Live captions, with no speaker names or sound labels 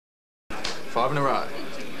5 in a row.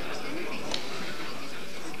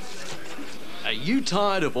 Are you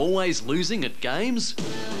tired of always losing at games?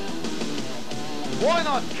 Why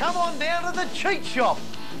not come on down to the cheat shop?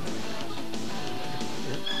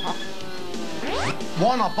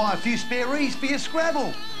 Why not buy a few spare E's for your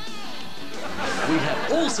Scrabble? We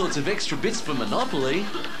have all sorts of extra bits for Monopoly.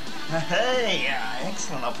 Hey,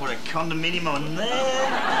 excellent. I'll put a condominium on there.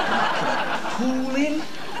 Put a pool in.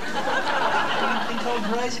 I think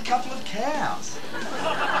I'll raise a couple of cows.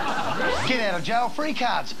 Get out of jail free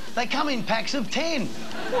cards. They come in packs of 10.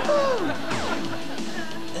 Woo-hoo.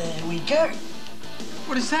 There we go.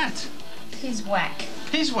 What is that? Pizwhack.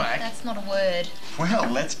 Pizwhack? That's not a word. Well,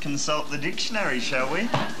 let's consult the dictionary, shall we?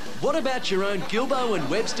 What about your own Gilbert and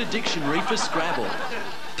Webster dictionary for Scrabble?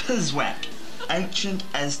 Pizwhack, ancient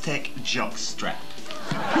Aztec jockstrap.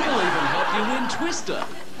 We'll even help you win Twister.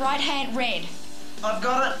 Right hand red. I've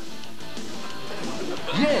got it.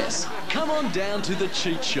 Yes, come on down to the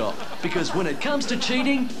cheat shop, because when it comes to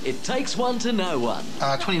cheating, it takes one to know one.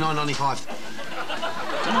 $29.95.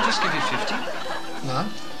 Didn't I just give you 50? No.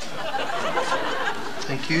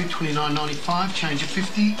 Thank you. $29.95. Change of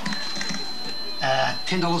 50.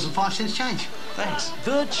 $10.05 change. Thanks.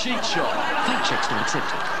 The cheat shop. Fact checks not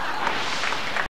accepted.